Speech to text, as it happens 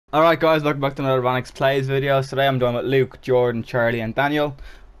Alright guys, welcome back to another Vanix Plays video. Today I'm doing with Luke, Jordan, Charlie and Daniel.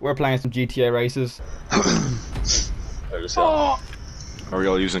 We're playing some GTA races. Are we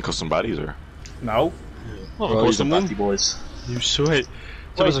all using custom bodies or? No. Oh, We're all custom using one? batty boys. You sweet.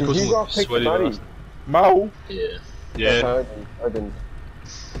 Wait, did you not pick the body? No. Yeah. Yeah. I didn't.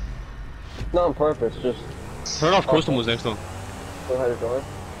 Not on purpose, just Turn off custom ones next time. know how to drive.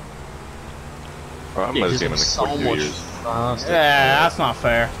 Oh, I haven't played this game in like 42 years. faster. Yeah, that's not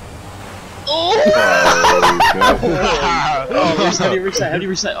fair. Oh, how do you reset? How do you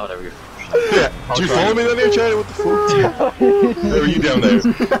reset? Oh, there we go. Yeah. Do you follow me down here, Charlie? What the fuck? How are you down there?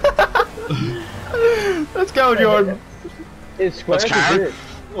 Let's go, Jordan. It's square That's to car. drift.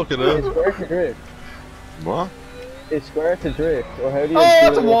 Look at It's that. square to drift. What? It's square to drift. Or how do you Oh, do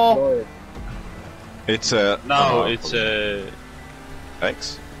it's a it wall. with It's No, it's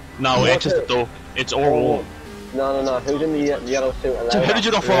X. no, X is the duck. It's Or R1. No. Who's in the yellow suit? How did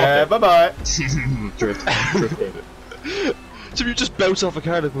you not fall Yeah, off bye bye. Drift. Drifting. it? So you just bounced off a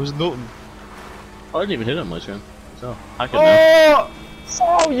car like it was nothing. I didn't even hit it on my screen. So, I can now. Oh!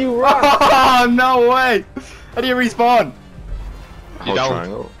 Oh, you rock! Oh, no way! How do you respawn? You don't.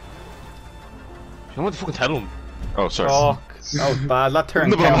 triangle. I want to fucking tell him. Oh, sorry. Oh, that was bad. That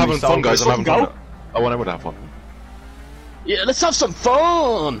turned No, but I'm having so fun, guys. good. I'm having Go. fun. I want to have fun. Yeah, let's have some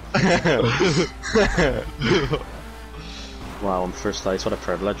fun! Wow, I'm first place. What a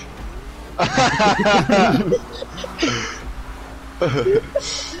privilege.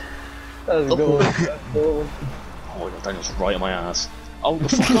 That's a good one. That's a good one. Oh my god, Daniel's right on my ass. Oh, the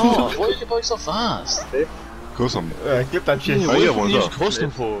fuck off! Why did you buy so fast? Custom. Get that shit. Oh, yeah, one's Use up. custom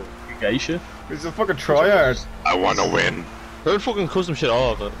for. You geisha? It's a fucking tryhard. I want to win. Turn fucking custom shit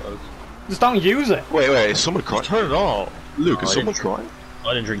off. Just don't use it. Wait, is someone crying? Turn it off. Luke, Oh, is I someone didn't- crying?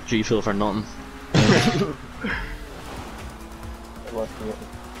 I didn't drink G Fuel for nothing.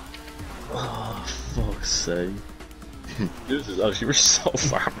 Oh, fuck's sake. This is actually, we're so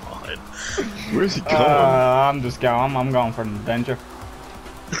far behind. Where's he going? I'm just going. I'm going for an adventure.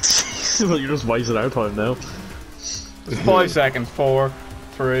 Well, you're just wasting our time now. Just 5 seconds. 4,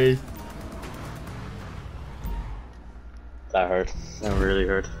 3. That hurt. That really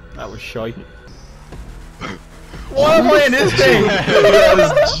hurt. That was shite. Why am I in this thing?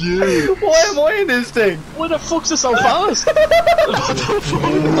 Why am I in this thing? Why the fuck's this so fast? Oh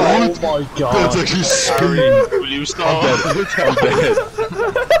my god. That's actually scary. Will you stop? I'm dead.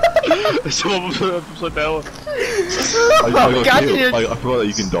 Someone upside down. I Got killed. you. I forgot that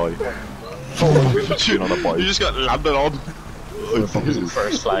you can die. Shit on a bike. You just got landed on. We're fucking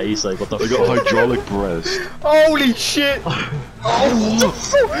first place, like what the I got fuck? hydraulic breast. Holy shit! Wait,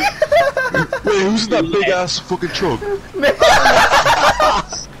 who's in that big ass fucking truck?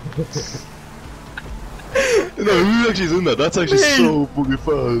 No, who actually is in that? That's actually so fucking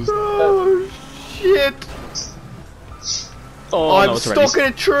fast. Oh shit! Oh, I'm no, it's stuck in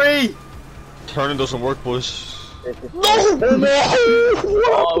a tree! Turning doesn't work, boys.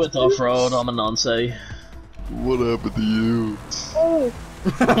 Oh, I went off road, I'm a nonce. What happened to you?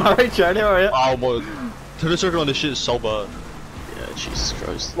 Alright, Charlie, how are you? Oh my. Turn the circle on this shit is so bad. Yeah, Jesus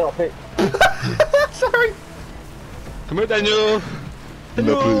Christ. No, pick. Sorry! Come here, Daniel.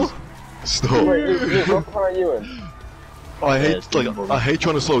 No, please. Stop. Wait, Luke, what car are you in? I hate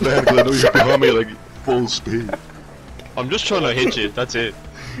trying to slow down because I know you're behind me at like full speed. I'm just trying to hit you. That's it.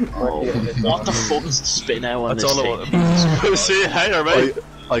 What the fuck is the spin out on That's this all I thing? want. See you later, mate.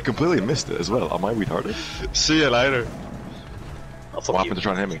 I completely missed it as well. Am I retarded? See you later. Oh, What fuck happened you. to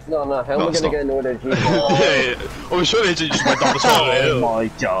try and hit me? No, how am I No, gonna stop. get another G? Yeah. I was trying to hit you. You just went down the side of the Oh hill. my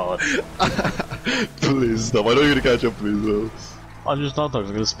god. Please stop. I know you're gonna catch up to me though. I just thought I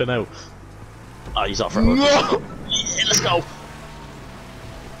was gonna spin out. Ah, he's off road. No! Yeah, let's go!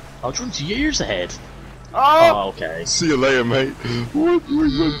 I'll run years ahead. Oh! Oh, okay. See you later, mate. What?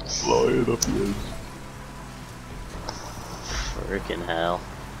 We went flying up the edge. Freaking hell.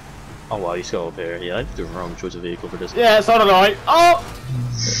 Oh wow, you go up here. Yeah, I did the wrong choice of vehicle for this. Yeah, so did I. Oh!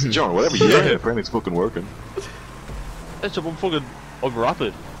 John, whatever you hit, apparently it's fucking working. That's a fucking. I'm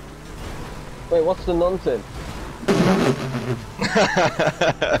rapid. Wait, what's the nonsense?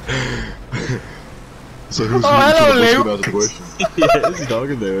 So who's hello, who's Luke. out of the question? Yeah, there's a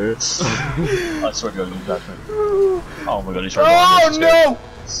dog in there. I swear to God, he's back. Oh my god, he's trying Oh no!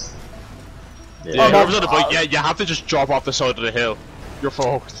 Yeah. Yeah, whoever's on the bike, yeah, you have to just drop off the side of the hill. You're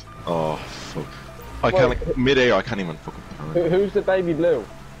fucked. Oh fuck! I can't like mid-air. I can't even fucking turn. Who's the baby blue?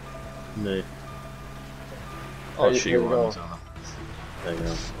 No. There Oh, you- shit, there you're you go. wrong. There you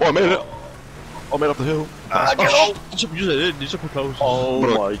go. Oh, I made it! I made it up the hill. Get off! You did it, you took me close. Oh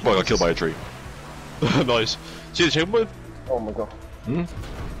But my I got killed by a tree. Nice. See the chicken boy? Oh my god.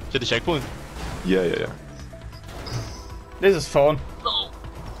 To the checkpoint. Yeah. This is fun.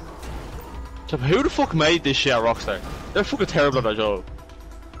 So who the fuck made this shit at Rockstar? They're fucking terrible at their job.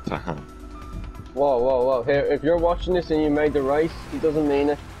 Whoa. Here, if you're watching this and you made the race, he doesn't mean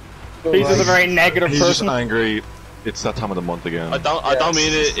it. He's just a very negative He's just person. angry. It's that time of the month again. I don't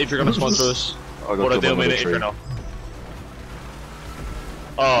mean it if you're gonna sponsor us, I'll go but I kill do my mean little it if tree. you're not.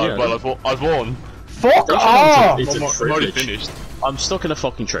 Oh, Yeah. well, I've won. Fuck It's off! a I'm already privilege. finished. I'm stuck in a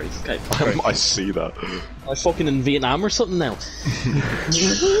fucking tree. Okay. I see that. I'm fucking in Vietnam or something now.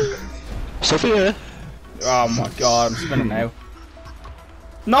 Sophia. Oh my god, I'm spinning now.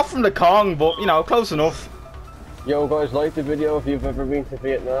 Not from the Kong, but you know, close enough. Yo, guys, like the video if you've ever been to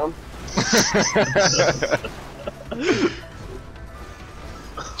Vietnam.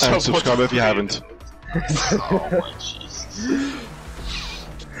 And subscribe if you haven't. Oh my Jesus.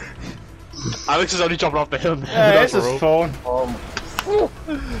 Alex is only jumping off the hill now. Yeah, this is fun. Oh,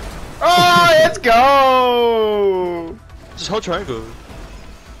 Let's go! Just hold triangle.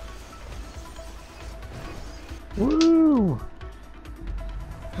 Woo!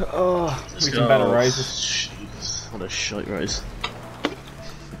 Oh, we some better races. Jeez, what a shite race.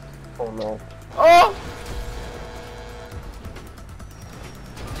 oh no. Oh!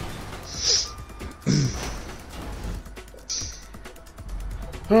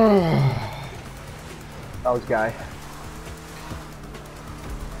 That was Guy.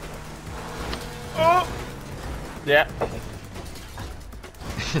 Oh! Yeah.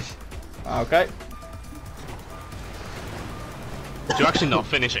 Okay. Did you actually not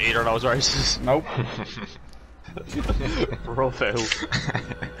finish either of those races? Nope. Rough out.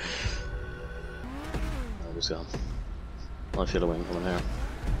 I was gone. I feel a win coming here.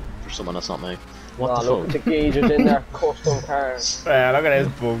 For someone that's not me. What Oh, the look at fuck? the geezers in their custom cars. Yeah, look at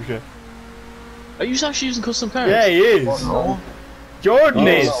this bullshit. Are you actually using custom cars? Yeah, he is. No. Jordan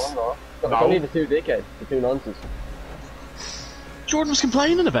No, is. I'm not. It's only the two dickheads, the two nonsense. Jordan was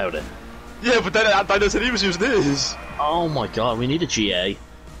complaining about it. Yeah, but then I said he was using this. Oh my god, we need a GA.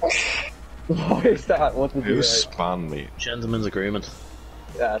 What is that? What's the Who deal? spanned me? Gentleman's agreement.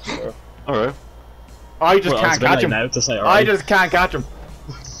 Yeah, that's true. Alright. I just Well, it's can't a bit catch late him. now to say, I alright. just can't catch him.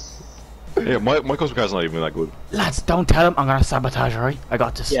 Yeah, my custom car's not even that good. Lads, don't tell him I'm gonna sabotage, alright? I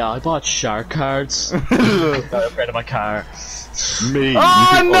got this. Yeah, I bought shark cards. Got upgraded of my car. Me. Oh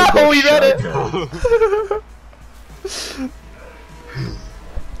you think no, I got he read shark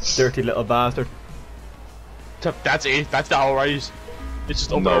it! Dirty little bastard. That's it. That's the whole race. It's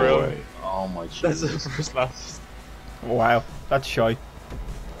just up No and around. way. Oh my That's the Jesus. first lap. Wow, that's shy.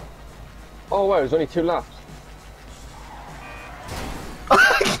 Oh wow, there's only 2 laps.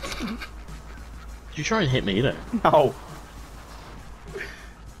 Did you try and hit me there? No.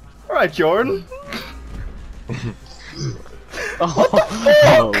 Alright, Jordan.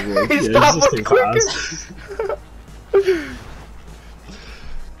 Oh, boy, He's yeah, that this is much too quicker. fast.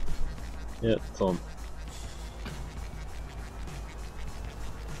 Yeah, fun.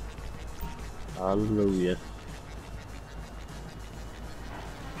 Hallelujah.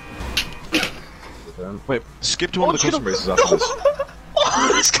 Wait, skip to one of the custom races after this.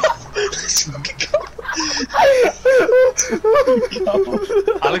 Let's go! Let's fucking go!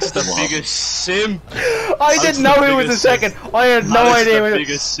 Alex is the biggest simp. I didn't know he was in second. I had no Alex is idea. the He was,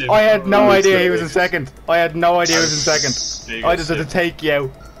 biggest simp. I had no Alex idea is he the was in second. I had no idea he was in Alex is second. the I biggest just had to simp. take you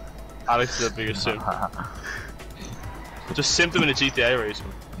out. Alex is the biggest simp. Just simp him in a GTA race.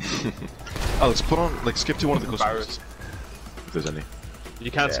 Alex, put on, like, skip to one of the custom races. Embarrassed. If there's any. You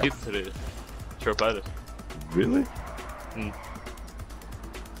can't Yeah. skip to the Sure Pilot. Really?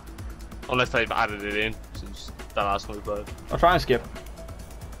 Unless they've added it in since that last one we played. I'll try and skip.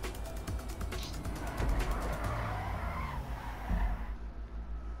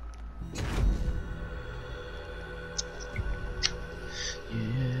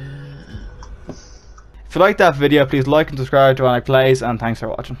 If you like that video, please like and subscribe to Anic Plays, and thanks for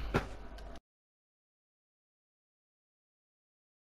watching.